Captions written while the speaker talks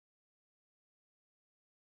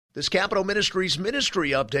This Capitol Ministries ministry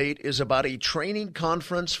update is about a training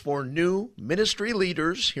conference for new ministry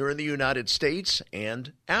leaders here in the United States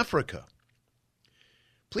and Africa.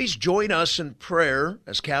 Please join us in prayer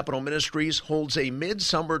as Capitol Ministries holds a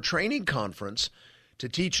midsummer training conference to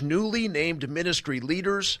teach newly named ministry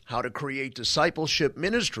leaders how to create discipleship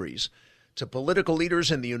ministries to political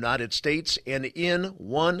leaders in the United States and in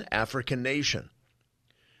one African nation.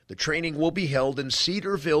 The training will be held in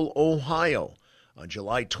Cedarville, Ohio, on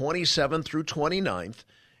July 27th through 29th,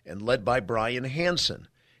 and led by Brian Hansen,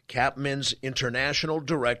 CapMin's international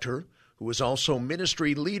director, who is also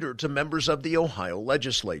ministry leader to members of the Ohio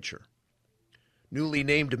legislature. Newly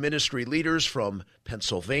named ministry leaders from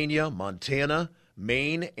Pennsylvania, Montana,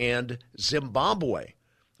 Maine, and Zimbabwe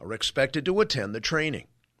are expected to attend the training.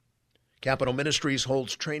 Capitol Ministries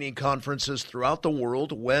holds training conferences throughout the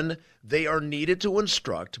world when they are needed to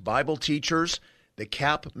instruct Bible teachers the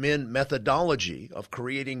CapMin methodology of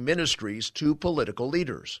creating ministries to political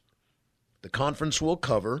leaders. The conference will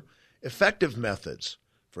cover effective methods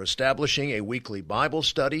for establishing a weekly Bible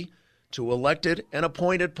study to elected and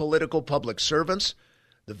appointed political public servants,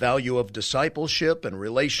 the value of discipleship and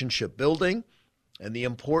relationship building, and the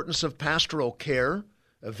importance of pastoral care,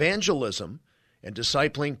 evangelism, and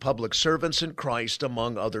discipling public servants in Christ,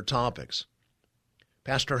 among other topics.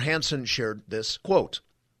 Pastor Hansen shared this, quote,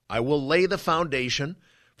 "I will lay the foundation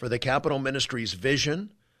for the Capitol Ministries'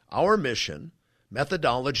 vision, our mission,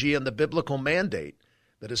 methodology, and the biblical mandate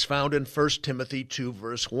that is found in 1 Timothy 2,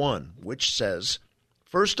 verse 1, which says,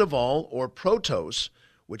 first of all, or protos,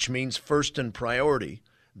 which means first in priority,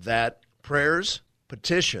 that prayers,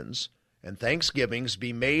 petitions, and thanksgivings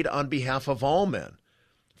be made on behalf of all men,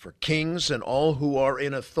 for kings and all who are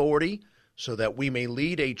in authority, so that we may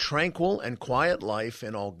lead a tranquil and quiet life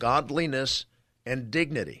in all godliness and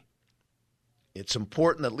dignity." It's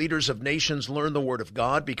important that leaders of nations learn the Word of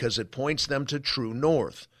God because it points them to true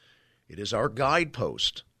north. It is our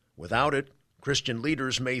guidepost. Without it, Christian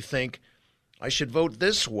leaders may think, I should vote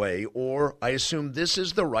this way, or I assume this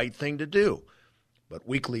is the right thing to do. But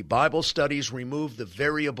weekly Bible studies remove the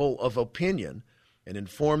variable of opinion and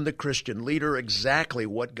inform the Christian leader exactly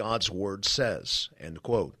what God's Word says. End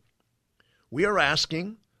quote. We are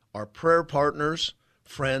asking our prayer partners,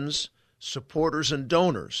 friends, supporters, and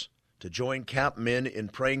donors to join CapMin in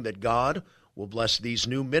praying that God will bless these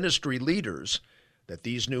new ministry leaders, that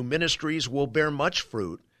these new ministries will bear much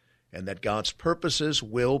fruit, and that God's purposes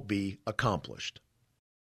will be accomplished.